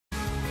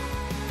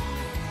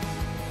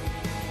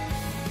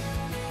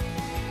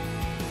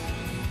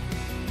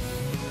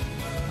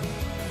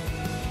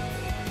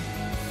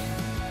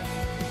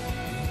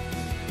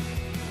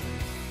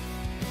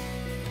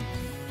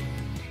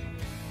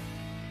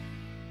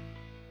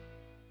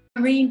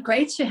Maureen,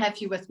 great to have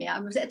you with me. I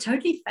was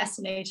totally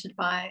fascinated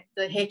by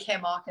the hair care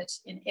market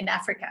in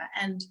Africa,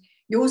 and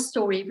your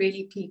story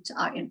really piqued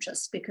our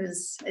interest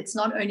because it's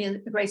not only a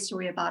great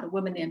story about a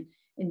woman in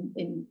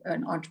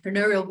an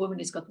entrepreneurial woman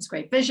who's got this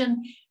great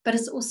vision, but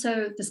it's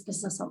also this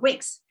business of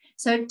wigs.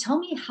 So tell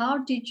me, how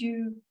did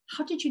you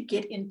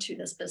get into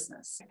this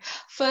business?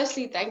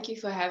 Firstly, thank you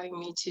for having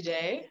me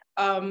today.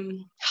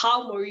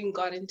 How Maureen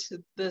got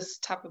into this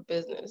type of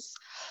business.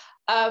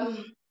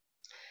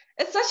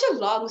 It's such a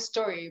long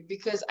story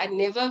because I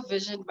never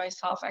visioned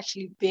myself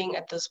actually being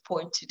at this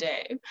point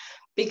today.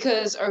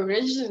 Because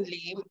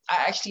originally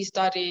I actually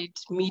studied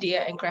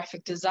media and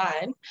graphic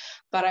design,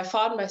 but I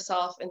found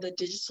myself in the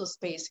digital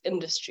space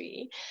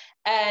industry.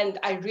 And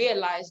I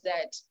realized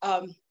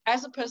that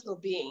as a personal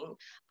being,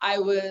 I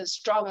was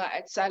stronger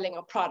at selling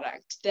a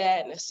product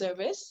than a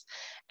service.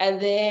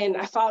 And then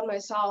I found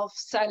myself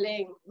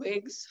selling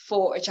wigs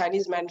for a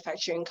Chinese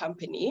manufacturing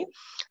company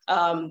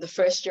the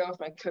first year of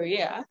my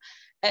career.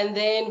 And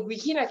then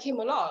Wukina came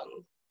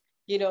along,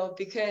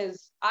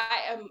 because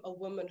I am a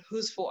woman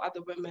who's for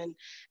other women,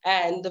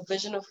 and the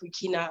vision of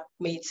Wukina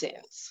made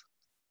sense.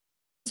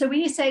 So when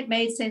you say it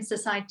made sense,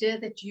 this idea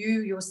that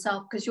you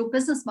yourself, because your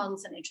business model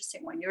is an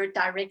interesting one, you're a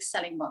direct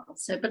selling model.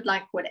 So a bit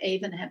like what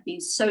Avon have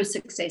been so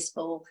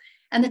successful,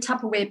 and the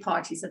Tupperware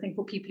parties. I think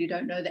for people who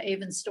don't know the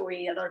Avon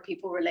story, a lot of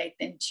people relate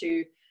them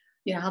to,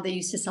 how they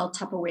used to sell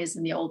Tupperwares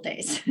in the old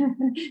days,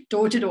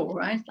 door to door,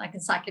 right? Like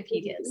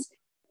encyclopedias.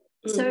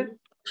 Mm-hmm. So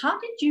how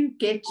did you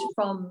get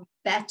from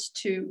that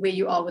to where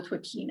you are with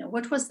Wukina?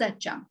 What was that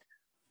jump?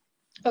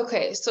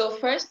 Okay, so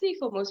firstly,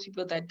 for most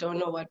people that don't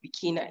know what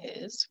Wukina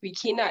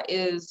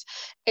is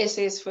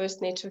SA's first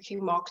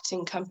networking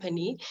marketing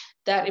company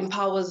that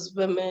empowers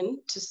women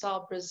to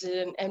sell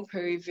Brazilian and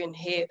Peruvian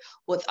hair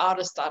without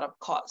a startup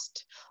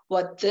cost.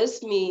 What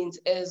this means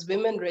is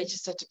women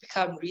register to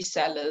become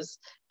resellers,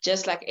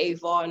 just like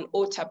Avon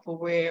or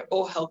Tupperware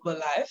or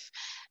Herbalife.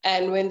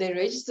 And when they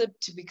register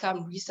to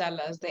become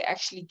resellers, they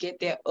actually get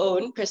their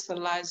own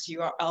personalized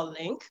URL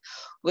link,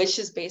 which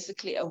is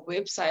basically a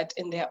website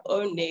in their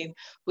own name,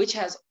 which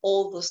has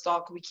all the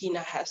stock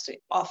Wukina has to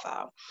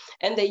offer.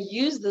 And they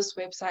use this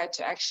website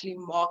to actually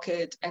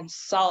market and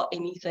sell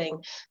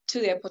anything to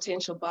their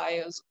potential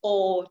buyers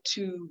or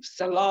to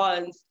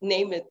salons,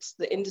 name it.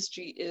 The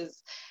industry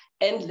is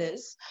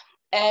endless.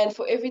 And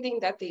for everything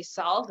that they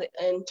sell, they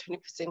earn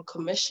 20%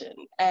 commission.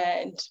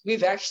 And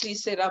we've actually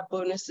set up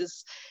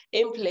bonuses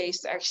in place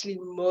to actually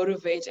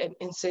motivate and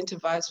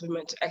incentivize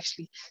women to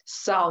actually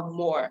sell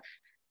more,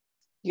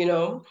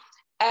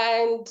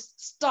 And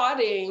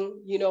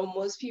starting,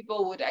 most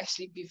people would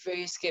actually be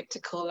very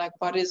skeptical, like,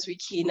 what is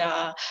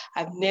Wukina?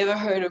 I've never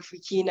heard of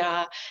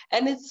Wukina.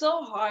 And it's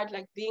so hard,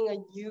 like being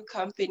a new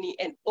company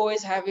and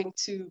always having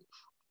to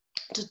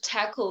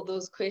tackle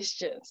those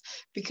questions,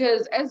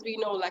 because as we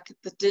know, like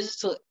the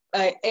digital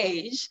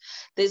age,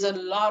 there's a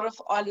lot of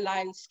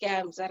online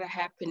scams that are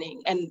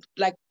happening, and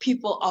like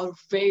people are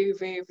very,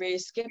 very, very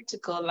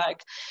skeptical.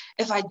 Like,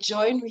 if I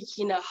join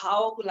Wukina,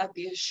 how will I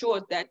be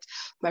assured that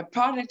my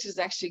product is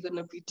actually going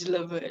to be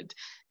delivered?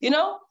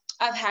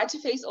 I've had to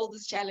face all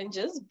these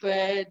challenges,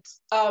 but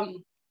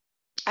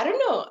I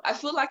don't know. I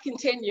feel like in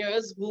 10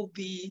 years we'll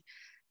be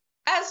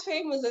as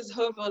famous as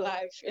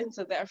Herbalife in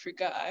South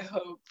Africa, I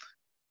hope.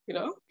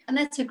 And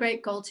that's a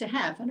great goal to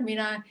have. And I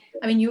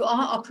mean, you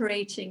are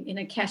operating in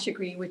a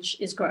category which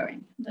is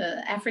growing.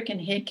 The African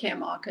hair care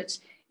market,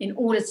 in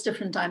all its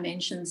different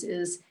dimensions,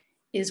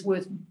 is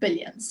worth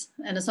billions.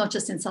 And it's not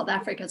just in South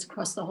Africa; it's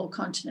across the whole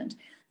continent.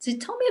 So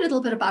tell me a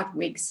little bit about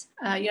wigs.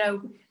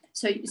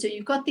 So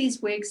you've got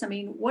these wigs. I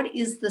mean, what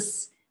is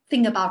this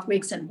thing about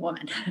wigs and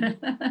women?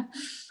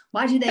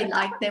 Why do they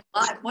like them?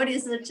 What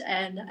is it?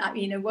 And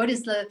what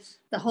is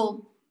the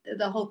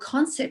whole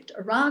concept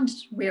around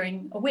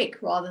wearing a wig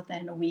rather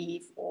than a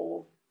weave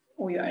or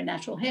your own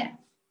natural hair?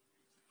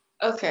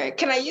 Okay,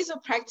 can I use a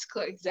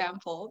practical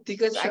example?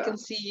 Because sure. I can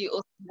see you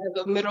also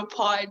have a middle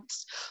part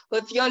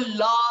with your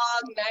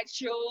long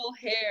natural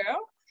hair.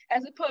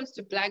 As opposed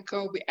to black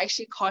girl, we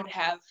actually can't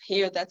have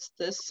hair that's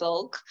this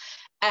silk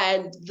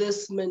and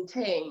this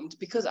maintained,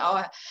 because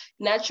our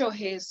natural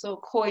hair is so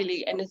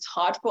coily, and it's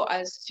hard for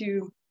us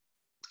to,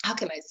 how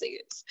can I say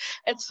it?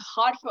 It's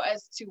hard for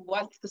us to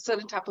want a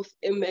certain type of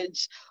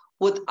image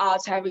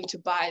without having to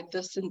buy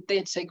the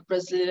synthetic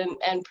Brazilian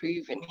and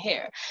Peruvian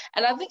hair.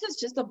 And I think it's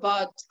just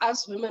about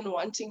us women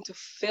wanting to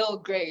feel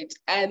great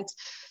and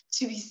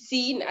to be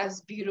seen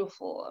as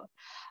beautiful.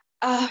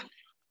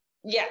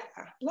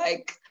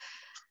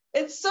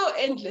 It's so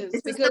endless.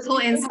 It's because simple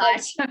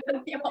insight.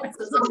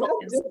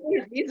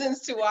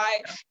 Reasons to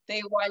why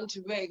they want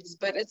wigs,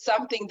 but it's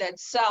something that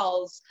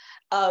sells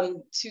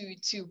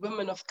to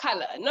women of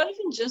color, not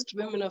even just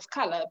women of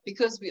color,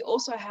 because we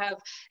also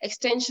have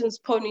extensions,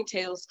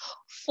 ponytails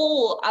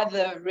for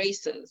other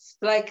races.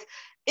 Like,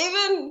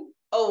 even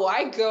a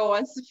white girl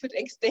wants to put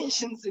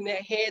extensions in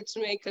her hair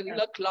to make her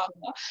look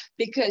longer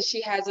because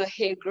she has a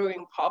hair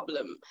growing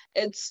problem.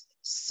 It's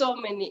so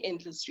many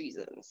endless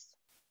reasons.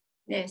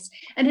 Yes,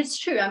 and it's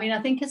true. I mean,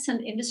 I think it's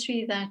an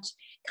industry that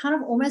kind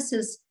of almost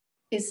is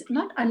is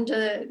not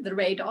under the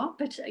radar,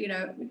 but you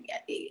know,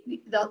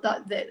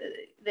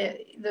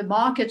 the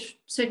market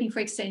certainly for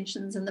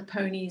extensions and the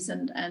ponies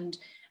and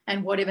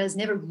whatever has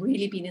never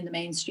really been in the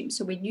mainstream.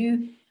 So when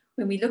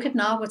we look at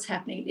now what's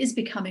happening, it is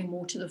becoming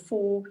more to the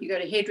fore. You go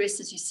to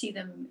hairdressers, you see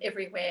them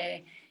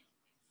everywhere.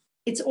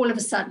 It's all of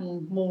a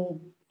sudden more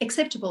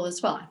acceptable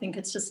as well. I think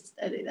it's just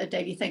a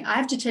daily thing. I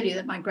have to tell you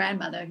that my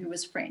grandmother, who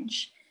was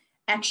French,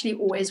 actually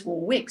always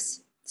wore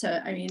wigs. So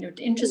I mean, it would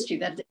interest you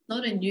that it's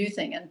not a new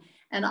thing.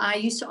 And I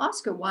used to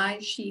ask her why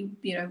she,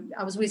 you know,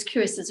 I was always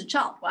curious as a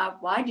child. Why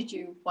are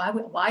you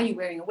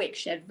wearing a wig?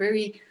 She had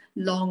very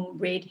long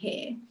red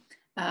hair,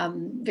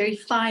 very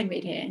fine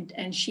red hair,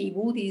 and she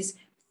wore these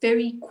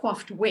very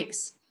coiffed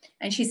wigs.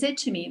 And she said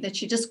to me that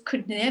she just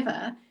could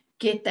never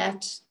get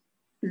that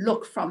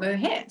look from her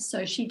hair.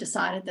 So she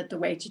decided that the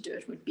way to do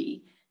it would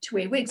be to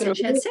wear wigs. And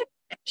she had several,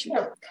 actually.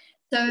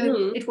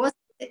 So it was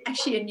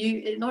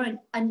actually not an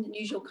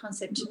unusual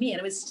concept to me. And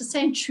it was just so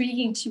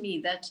intriguing to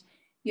me that,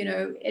 you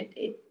know,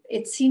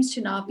 it seems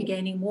to now be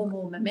gaining more and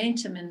more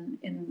momentum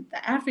in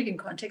the African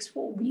context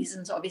for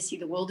reasons. Obviously,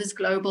 the world is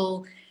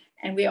global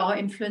and we are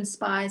influenced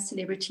by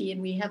celebrity,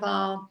 and we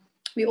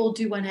all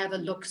do want to have a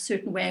look a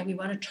certain way, and we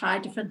want to try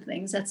different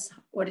things. That's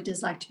what it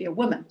is like to be a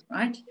woman,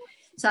 right?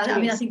 So I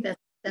mean, I think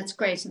that's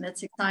great and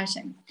that's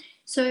exciting.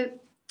 So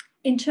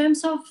in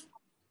terms of,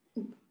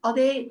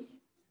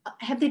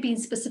 have there been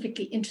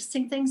specifically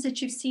interesting things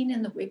that you've seen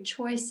in the wig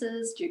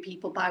choices? Do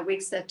people buy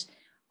wigs that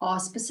are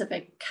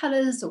specific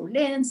colors or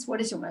lengths? What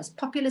is your most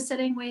popular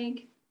selling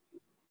wig?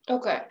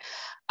 Okay.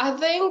 I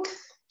think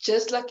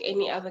just like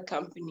any other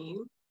company,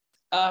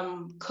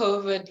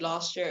 COVID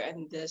last year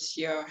and this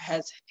year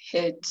has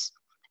hit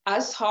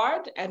us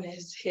hard and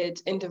has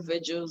hit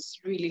individuals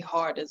really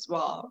hard as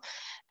well.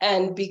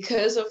 And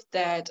because of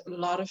that, a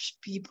lot of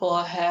people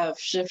have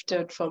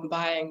shifted from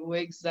buying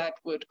wigs that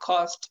would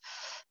cost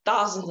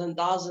thousands and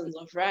thousands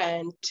of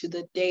rand to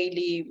the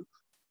daily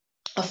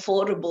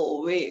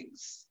affordable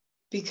wigs,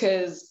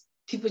 because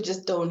people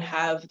just don't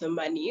have the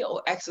money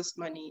or excess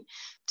money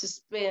to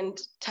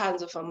spend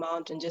tons of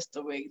amount on just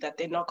a wig that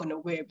they're not going to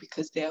wear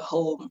because they're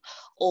home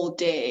all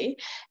day.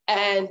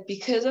 And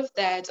because of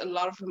that, a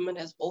lot of women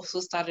has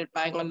also started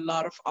buying a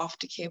lot of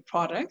aftercare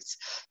products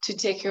to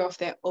take care of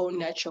their own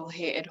natural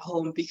hair at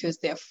home, because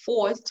they're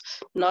forced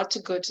not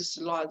to go to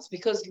salons.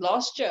 Because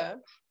last year,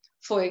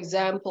 for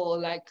example,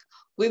 like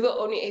we were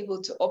only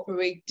able to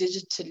operate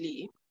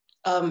digitally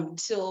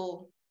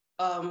till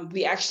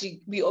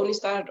we only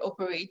started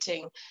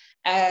operating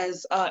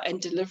as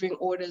and delivering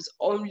orders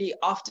only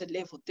after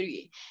level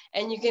 3.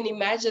 And you can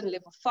imagine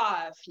level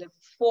 5, level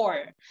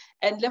 4,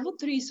 and level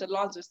 3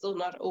 salons are still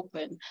not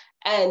open.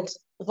 And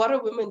what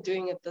are women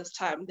doing at this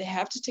time? They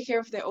have to take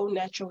care of their own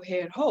natural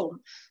hair at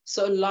home.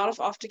 So a lot of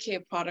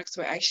aftercare products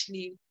were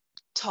actually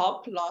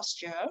top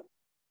last year.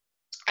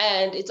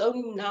 And it's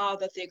only now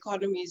that the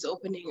economy is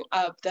opening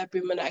up that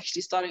women are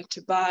actually starting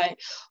to buy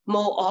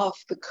more of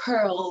the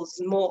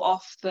curls, more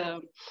of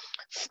the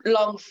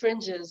long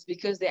fringes,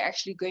 because they're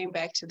actually going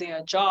back to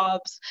their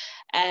jobs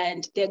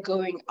and they're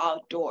going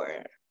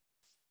outdoor.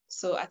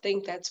 So I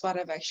think that's what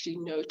I've actually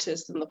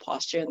noticed in the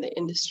past year in the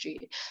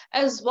industry.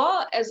 As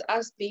well as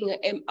us being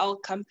an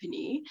ML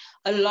company,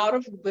 a lot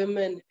of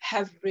women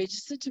have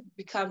registered to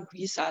become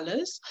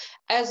resellers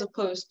as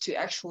opposed to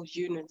actual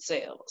unit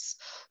sales.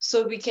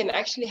 So we can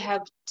actually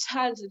have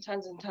tons and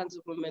tons and tons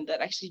of women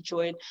that actually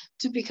join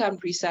to become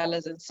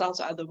resellers and sell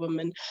to other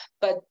women,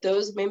 but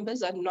those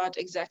members are not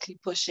exactly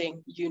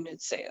pushing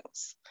unit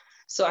sales.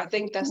 So I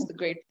think that's the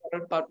great part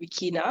about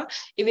Wukina.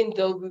 Even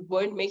though we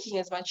weren't making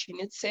as much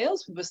unit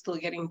sales, we were still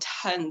getting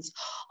tons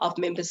of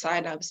member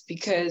signups,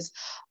 because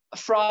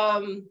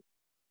from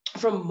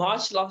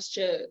March last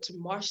year to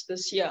March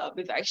this year,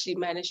 we've actually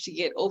managed to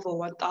get over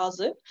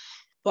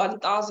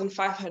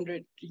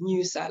 1,500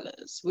 new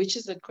sellers, which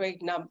is a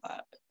great number,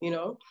 you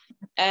know,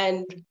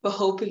 and we're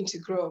hoping to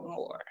grow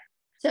more.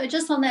 So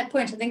just on that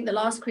point, I think the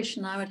last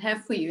question I would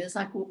have for you is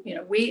like, you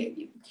know,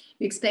 you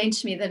explained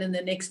to me that in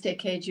the next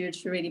decade you'd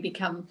really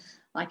become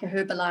like a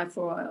Herbalife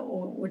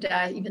or dare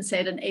I even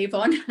say it, an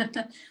Avon,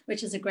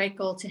 which is a great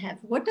goal to have.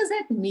 What does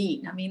that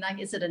mean? I mean, like,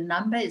 is it a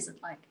number? Is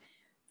it like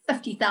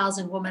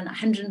 50,000 women,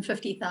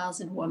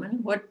 150,000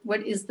 women? What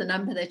is the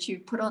number that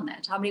you put on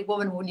that? How many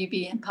women will you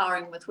be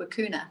empowering with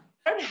Wukina?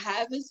 I don't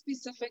have a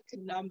specific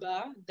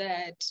number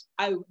that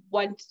I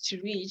want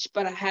to reach,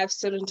 but I have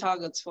certain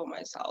targets for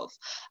myself.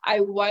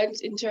 I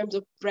want, in terms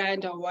of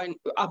brand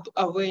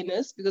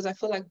awareness, because I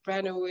feel like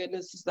brand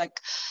awareness is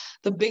like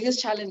the biggest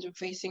challenge we're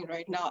facing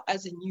right now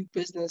as a new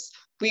business.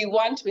 We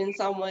want, when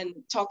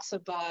someone talks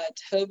about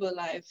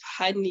Herbalife,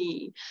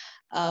 honey,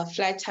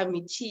 flat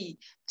tummy tea,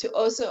 to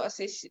also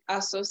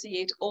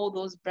associate all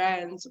those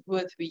brands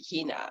with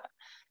Wukina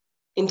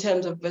in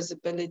terms of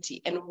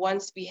visibility. And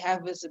once we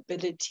have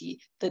visibility,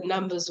 the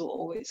numbers will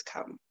always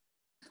come.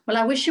 Well,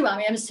 I wish you well. I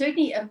mean, it's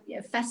certainly a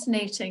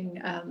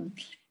fascinating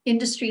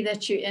industry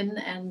that you're in,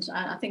 and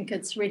I think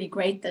it's really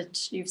great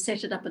that you've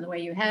set it up in the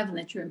way you have and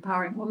that you're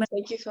empowering women.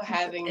 Thank you for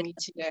having me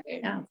today.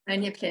 Yeah,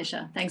 only a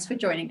pleasure. Thanks for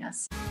joining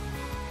us.